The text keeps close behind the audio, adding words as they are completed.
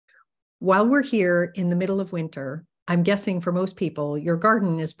While we're here in the middle of winter, I'm guessing for most people, your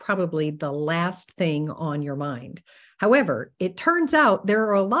garden is probably the last thing on your mind. However, it turns out there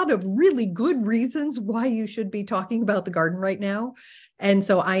are a lot of really good reasons why you should be talking about the garden right now. And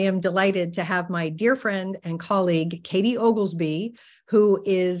so I am delighted to have my dear friend and colleague, Katie Oglesby, who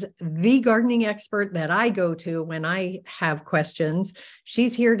is the gardening expert that I go to when I have questions.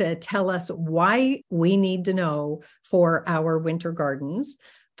 She's here to tell us why we need to know for our winter gardens.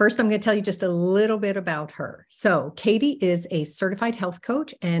 First, I'm going to tell you just a little bit about her. So Katie is a certified health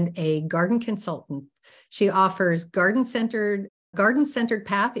coach and a garden consultant. She offers garden-centered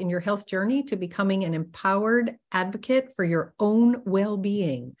path in your health journey to becoming an empowered advocate for your own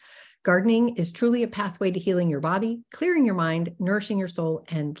well-being. Gardening is truly a pathway to healing your body, clearing your mind, nourishing your soul,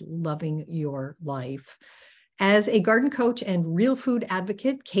 and loving your life. As a garden coach and real food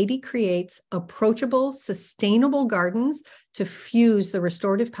advocate, Katie creates approachable, sustainable gardens to fuse the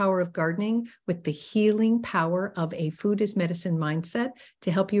restorative power of gardening with the healing power of a food is medicine mindset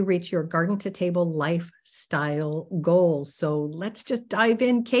to help you reach your garden to table lifestyle goals. So let's just dive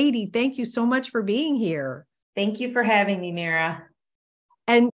in. Katie, thank you so much for being here. Thank you for having me, Mira.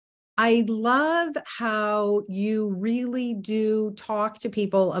 And I love how you really do talk to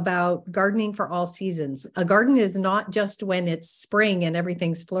people about gardening for all seasons. A garden is not just when it's spring and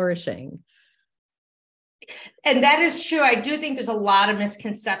everything's flourishing. And that is true. I do think there's a lot of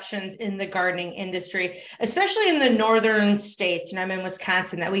misconceptions in the gardening industry, especially in the northern states. And I'm in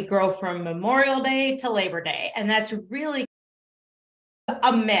Wisconsin, that we grow from Memorial Day to Labor Day. And that's really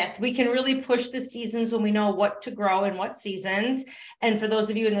a myth. We can really push the seasons when we know what to grow in what seasons. And for those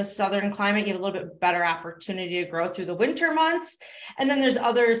of you in the southern climate, you have a little bit better opportunity to grow through the winter months. And then there's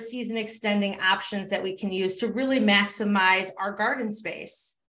other season extending options that we can use to really maximize our garden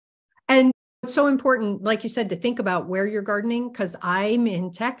space. And it's so important, like you said, to think about where you're gardening, because I'm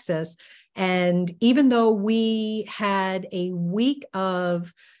in Texas. And even though we had a week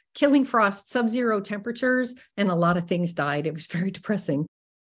of killing frost, sub-zero temperatures, and a lot of things died. It was very depressing.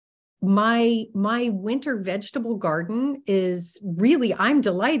 My winter vegetable garden is really, I'm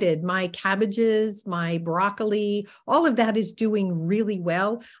delighted. My cabbages, my broccoli, all of that is doing really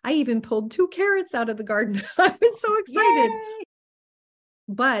well. I even pulled 2 carrots out of the garden. I was so excited. Yay!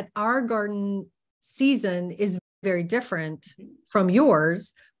 But our garden season is very different from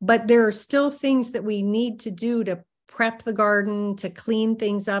yours, but there are still things that we need to do to prep the garden, to clean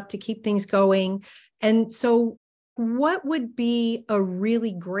things up, to keep things going. And so what would be a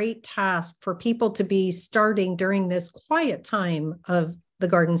really great task for people to be starting during this quiet time of the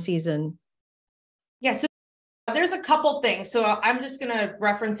garden season? Yeah, so there's a couple things. So I'm just going to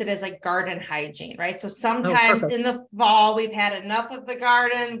reference it as like garden hygiene, right? So sometimes in the fall, we've had enough of the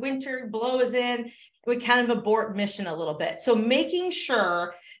garden, winter blows in, we kind of abort mission a little bit. So making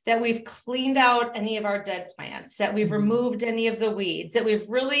sure that we've cleaned out any of our dead plants, that we've removed any of the weeds, that we've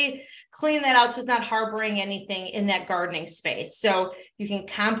really cleaned that out so it's not harboring anything in that gardening space. So you can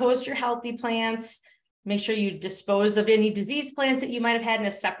compost your healthy plants, make sure you dispose of any diseased plants that you might have had in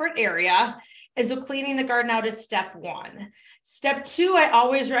a separate area. And so cleaning the garden out is step 1. Step 2, I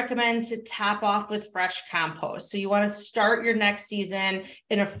always recommend to top off with fresh compost. So you want to start your next season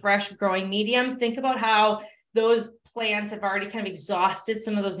in a fresh growing medium. Think about how those plants have already kind of exhausted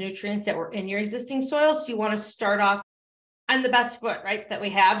some of those nutrients that were in your existing soil. So you want to start off on the best foot, right, that we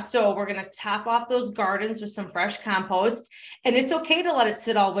have. So we're going to top off those gardens with some fresh compost. And it's okay to let it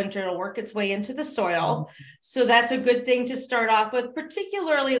sit all winter. It'll work its way into the soil. So that's a good thing to start off with,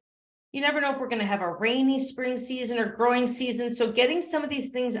 particularly. You never know if we're going to have a rainy spring season or growing season. So getting some of these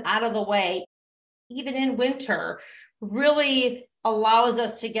things out of the way, even in winter, really allows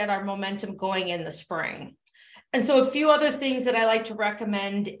us to get our momentum going in the spring. And so a few other things that I like to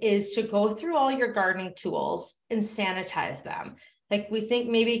recommend is to go through all your gardening tools and sanitize them. Like we think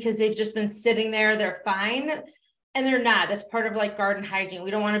maybe because they've just been sitting there, they're fine. And they're not. That's part of like garden hygiene.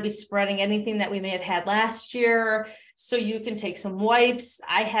 We don't want to be spreading anything that we may have had last year. So you can take some wipes.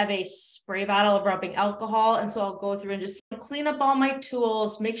 I have a spray bottle of rubbing alcohol. And so I'll go through and just clean up all my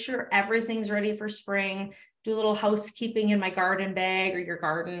tools, make sure everything's ready for spring, do a little housekeeping in my garden bag or your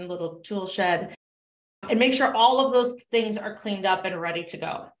garden little tool shed, and make sure all of those things are cleaned up and ready to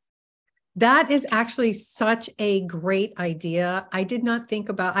go. That is actually such a great idea. I did not think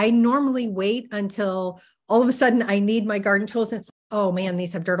about, I normally wait until all of a sudden I need my garden tools. And it's, oh man,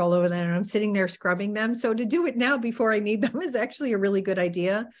 these have dirt all over them. And I'm sitting there scrubbing them. So to do it now before I need them is actually a really good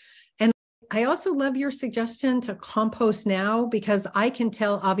idea. And I also love your suggestion to compost now, because I can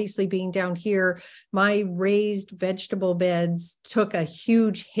tell, obviously being down here, my raised vegetable beds took a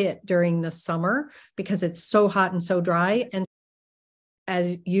huge hit during the summer because it's so hot and so dry. And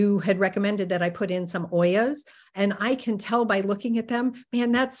as you had recommended, that I put in some Oyas, and I can tell by looking at them,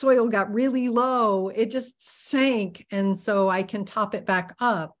 man, that soil got really low. It just sank. And so I can top it back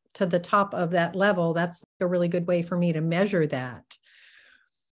up to the top of that level. That's a really good way for me to measure that.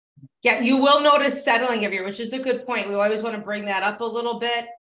 Yeah, you will notice settling every year, which is a good point. We always want to bring that up a little bit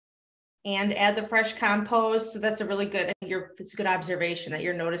and add the fresh compost. So that's a really good, it's a good observation that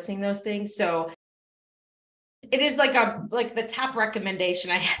you're noticing those things. So it is like the top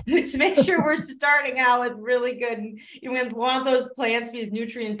recommendation I have is make sure we're starting out with really good, you want those plants to be as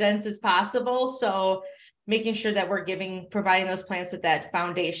nutrient dense as possible. So making sure that we're providing those plants with that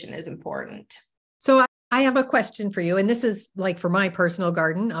foundation is important. So I have a question for you, and this is like for my personal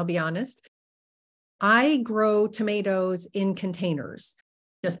garden, I'll be honest. I grow tomatoes in containers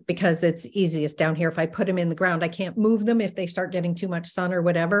just because it's easiest down here. If I put them in the ground, I can't move them if they start getting too much sun or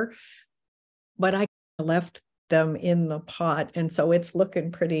whatever. But I left them in the pot, and so it's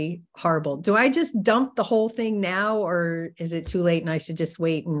looking pretty horrible. Do I just dump the whole thing now, or is it too late and I should just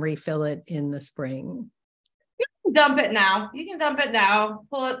wait and refill it in the spring? You can dump it now. You can dump it now.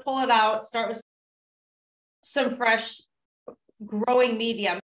 Pull it out. Start with some fresh growing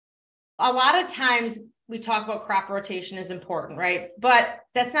medium. A lot of times we talk about crop rotation is important, right? But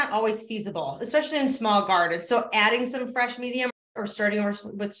that's not always feasible, especially in small gardens. So adding some fresh medium or starting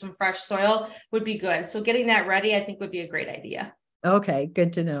with some fresh soil would be good. So getting that ready, I think, would be a great idea. Okay,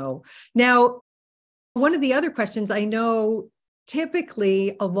 good to know. Now, one of the other questions, I know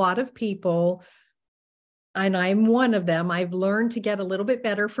typically a lot of people, and I'm one of them, I've learned to get a little bit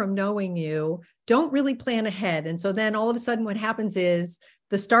better from knowing you, don't really plan ahead. And so then all of a sudden what happens is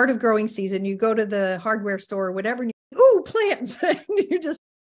the start of growing season, you go to the hardware store or whatever, and plants.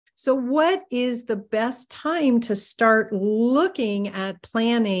 So what is the best time to start looking at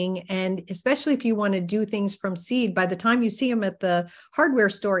planning? And especially if you want to do things from seed, by the time you see them at the hardware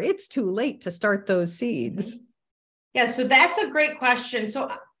store, it's too late to start those seeds. Yeah, so that's a great question.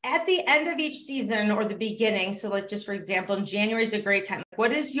 So at the end of each season or the beginning, so like just for example, in January is a great time.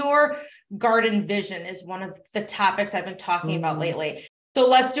 What is your garden vision is one of the topics I've been talking about lately. So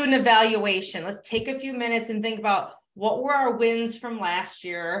let's do an evaluation. Let's take a few minutes and think about what were our wins from last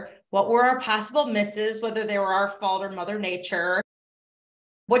year? What were our possible misses, whether they were our fault or Mother Nature?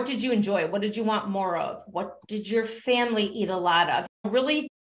 What did you enjoy? What did you want more of? What did your family eat a lot of? Really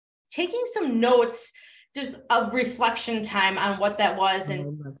taking some notes, just a reflection time on what that was.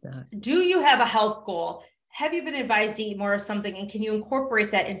 And do you have a health goal? Have you been advised to eat more of something? And can you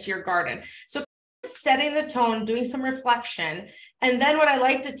incorporate that into your garden? So setting the tone, doing some reflection. And then what I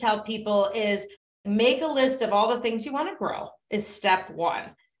like to tell people is make a list of all the things you want to grow is step one.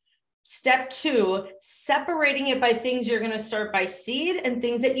 Step two, separating it by things you're going to start by seed and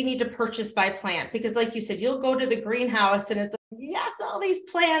things that you need to purchase by plant. Because like you said, you'll go to the greenhouse and it's like, yes, all these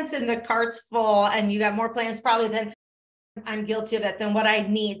plants and the cart's full and you got more plants probably than I'm guilty of that than what I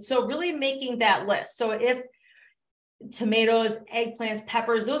need. So really making that list. So if tomatoes, eggplants,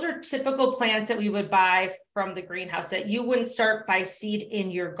 peppers, those are typical plants that we would buy from the greenhouse that you wouldn't start by seed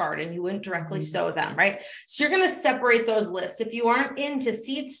in your garden. You wouldn't directly sow them, right? So you're going to separate those lists. If you aren't into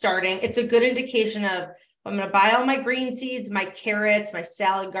seed starting, it's a good indication of I'm going to buy all my green seeds, my carrots, my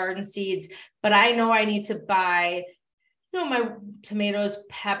salad garden seeds, but I know I need to buy, my tomatoes,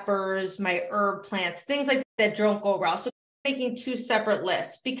 peppers, my herb plants, things like that don't go well. So making two separate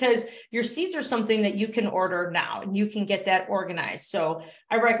lists because your seeds are something that you can order now and you can get that organized. So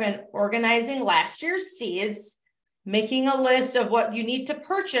I recommend organizing last year's seeds, making a list of what you need to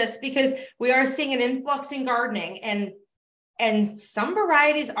purchase because we are seeing an influx in gardening and some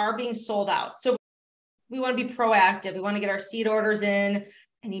varieties are being sold out. So we want to be proactive. We want to get our seed orders in,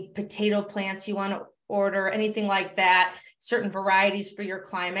 any potato plants you want to order, anything like that, certain varieties for your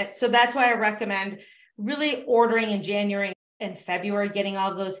climate. So that's why I recommend really ordering in January and February, getting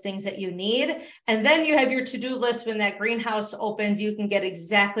all those things that you need. And then you have your to-do list when that greenhouse opens, you can get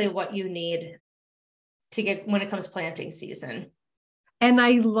exactly what you need to get when it comes planting season. And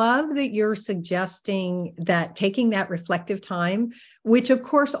I love that you're suggesting that taking that reflective time, which of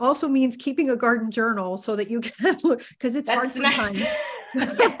course also means keeping a garden journal so that you can look, because it's hard sometimes.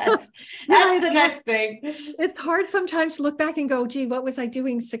 Yes, that's the next thing. It's hard sometimes to look back and go, gee, what was I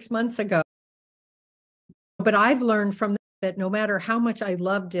doing 6 months ago? But I've learned from that no matter how much I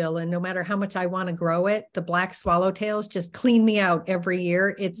love dill and no matter how much I want to grow it, the black swallowtails just clean me out every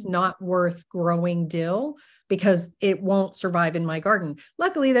year. It's not worth growing dill because it won't survive in my garden.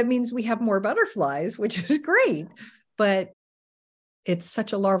 Luckily, that means we have more butterflies, which is great, but it's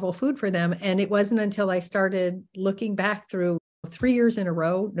such a larval food for them. And it wasn't until I started looking back through 3 years in a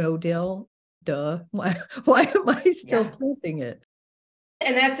row, no dill, duh. Why am I still planting it?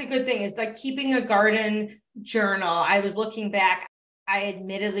 And that's a good thing, is like keeping a garden journal. I was looking back, I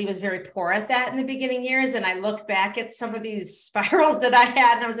admittedly was very poor at that in the beginning years. And I look back at some of these spirals that I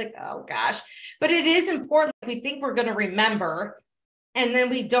had and I was like, oh gosh, but it is important. We think we're going to remember, and then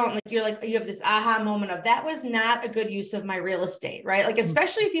we don't. Like, you're like, you have this aha moment of, that was not a good use of my real estate, right? Like,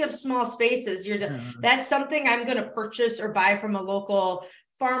 especially if you have small spaces, that's something I'm going to purchase or buy from a local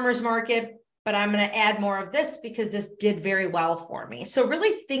farmer's market, but I'm going to add more of this because this did very well for me. So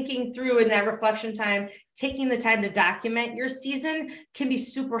really thinking through in that reflection time, taking the time to document your season can be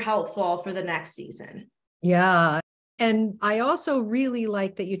super helpful for the next season. Yeah. And I also really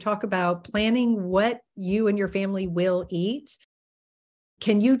like that you talk about planning what you and your family will eat.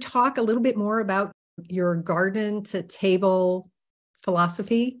 Can you talk a little bit more about your garden to table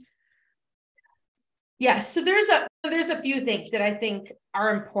philosophy? Yes. So there's a few things that I think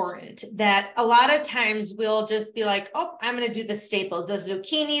are important, that a lot of times we'll just be like, oh, I'm going to do the staples, the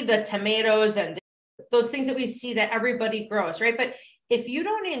zucchini, the tomatoes, and those things that we see that everybody grows, right? But if you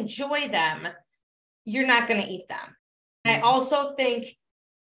don't enjoy them, you're not going to eat them. And I also think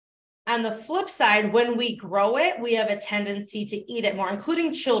on the flip side, when we grow it, we have a tendency to eat it more,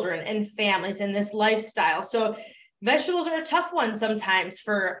 including children and families in this lifestyle. So vegetables are a tough one sometimes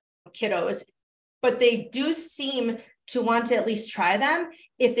for kiddos, but they do seem to want to at least try them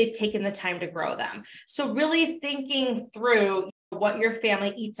if they've taken the time to grow them. So really thinking through what your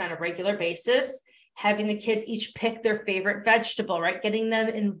family eats on a regular basis, having the kids each pick their favorite vegetable, right? Getting them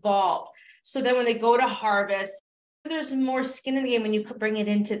involved. So then when they go to harvest, there's more skin in the game when you bring it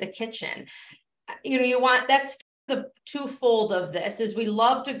into the kitchen. That's the twofold of this, is we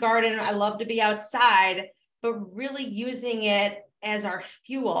love to garden. I love to be outside, but really using it as our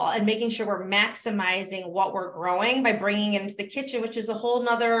fuel and making sure we're maximizing what we're growing by bringing it into the kitchen, which is a whole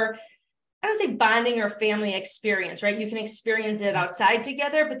nother, I would say, bonding or family experience, right? You can experience it outside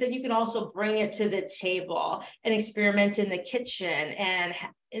together, but then you can also bring it to the table and experiment in the kitchen and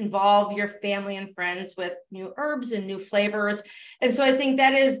involve your family and friends with new herbs and new flavors. And so I think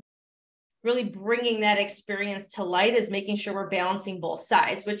that is really bringing that experience to light, is making sure we're balancing both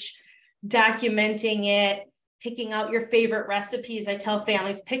sides, which documenting it, picking out your favorite recipes. I tell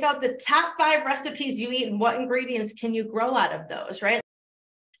families, pick out the top 5 recipes you eat and what ingredients can you grow out of those, right?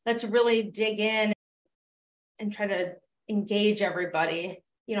 Let's really dig in and try to engage everybody,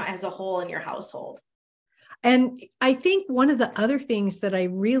 as a whole in your household. And I think one of the other things that I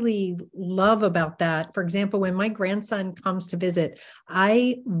really love about that, for example, when my grandson comes to visit,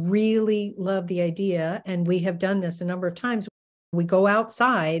 I really love the idea, and we have done this a number of times. We go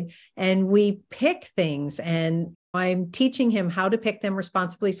outside and we pick things, and I'm teaching him how to pick them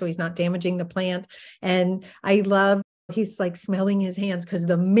responsibly so he's not damaging the plant. And I love, he's like smelling his hands because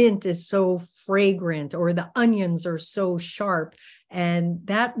the mint is so fragrant or the onions are so sharp. And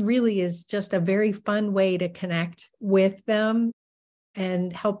that really is just a very fun way to connect with them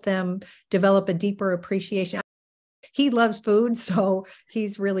and help them develop a deeper appreciation. He loves food, so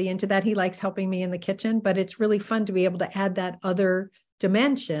he's really into that. He likes helping me in the kitchen, but it's really fun to be able to add that other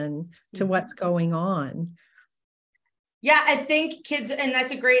dimension to what's going on. Yeah, I think kids, and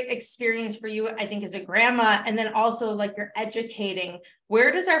that's a great experience for you, I think, as a grandma. And then also, like, you're educating,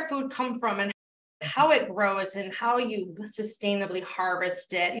 where does our food come from and how it grows and how you sustainably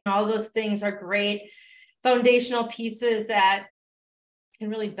harvest it. All those things are great foundational pieces that can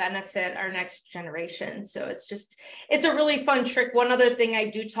really benefit our next generation. So it's a really fun trick. One other thing I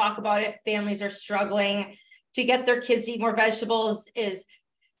do talk about if families are struggling to get their kids to eat more vegetables is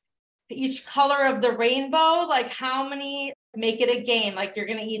each color of the rainbow, like how many, make it a game. Like, you're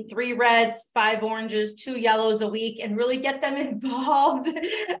going to eat 3 reds, 5 oranges, 2 yellows a week, and really get them involved. And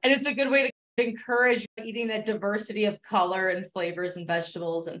it's a good way to encourage eating that diversity of color and flavors and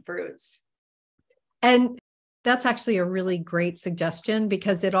vegetables and fruits. And that's actually a really great suggestion,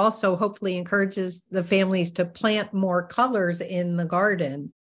 because it also hopefully encourages the families to plant more colors in the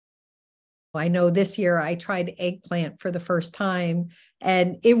garden. I know this year I tried eggplant for the first time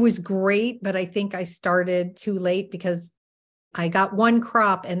and it was great, but I think I started too late because I got one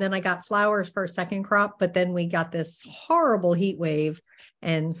crop and then I got flowers for a second crop, but then we got this horrible heat wave.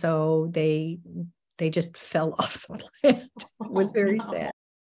 And so they just fell off the plant. It was very sad.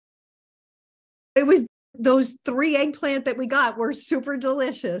 It was those 3 eggplant that we got were super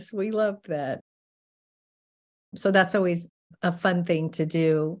delicious. We loved that. So that's always a fun thing to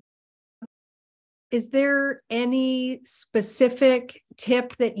do. Is there any specific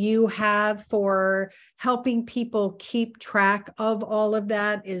tip that you have for helping people keep track of all of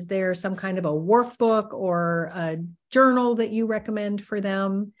that? Is there some kind of a workbook or a journal that you recommend for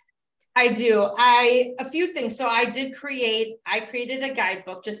them? I do. A few things. So I created a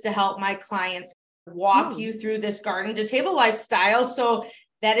guidebook just to help my clients walk you through this garden to table lifestyle. So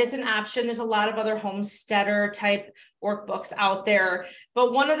that is an option. There's a lot of other homesteader type workbooks out there.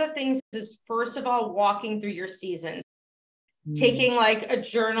 But one of the things is, first of all, walking through your season, taking like a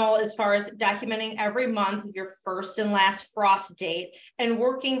journal as far as documenting every month your first and last frost date and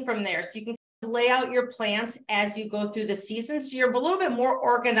working from there. So you can lay out your plants as you go through the season. So you're a little bit more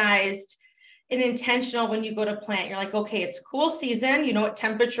organized and intentional when you go to plant. You're like, okay, it's cool season. You know what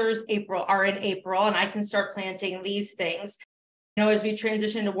temperatures are in April, and I can start planting these things. You know, as we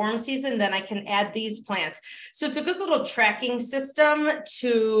transition to warm season, then I can add these plants. So it's a good little tracking system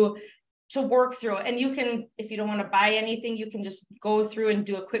to work through. And you can, if you don't want to buy anything, you can just go through and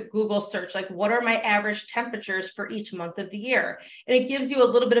do a quick Google search, like what are my average temperatures for each month of the year? And it gives you a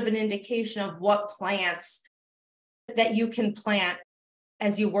little bit of an indication of what plants that you can plant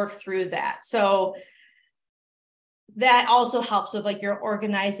as you work through that. So that also helps with like your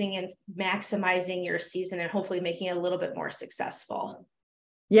organizing and maximizing your season and hopefully making it a little bit more successful.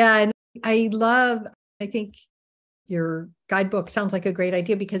 Yeah. And I think your guidebook sounds like a great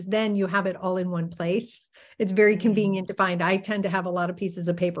idea because then you have it all in one place. It's very convenient to find. I tend to have a lot of pieces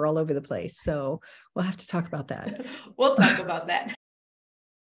of paper all over the place. So we'll have to talk about that. We'll talk about that.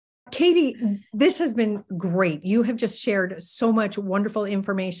 Katie, this has been great. You have just shared so much wonderful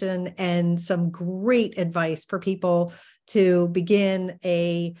information and some great advice for people to begin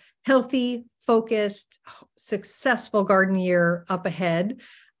a healthy, focused, successful garden year up ahead.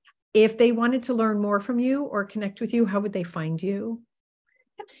 If they wanted to learn more from you or connect with you, how would they find you?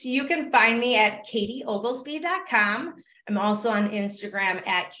 So you can find me at katieoglesby.com. I'm also on Instagram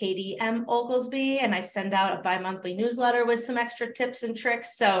at Katie M. Oglesby, and I send out a bi-monthly newsletter with some extra tips and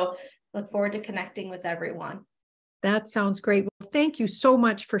tricks. So look forward to connecting with everyone. That sounds great. Well, thank you so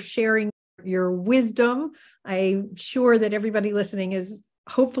much for sharing your wisdom. I'm sure that everybody listening is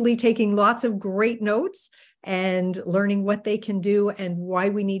hopefully taking lots of great notes and learning what they can do and why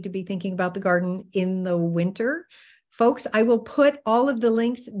we need to be thinking about the garden in the winter. Folks, I will put all of the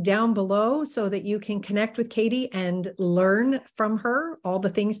links down below so that you can connect with Katie and learn from her all the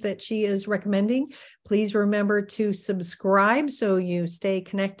things that she is recommending. Please remember to subscribe so you stay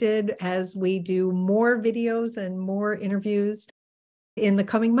connected as we do more videos and more interviews in the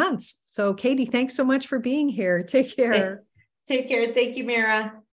coming months. So Katie, thanks so much for being here. Take care. Take care. Thank you, Mira.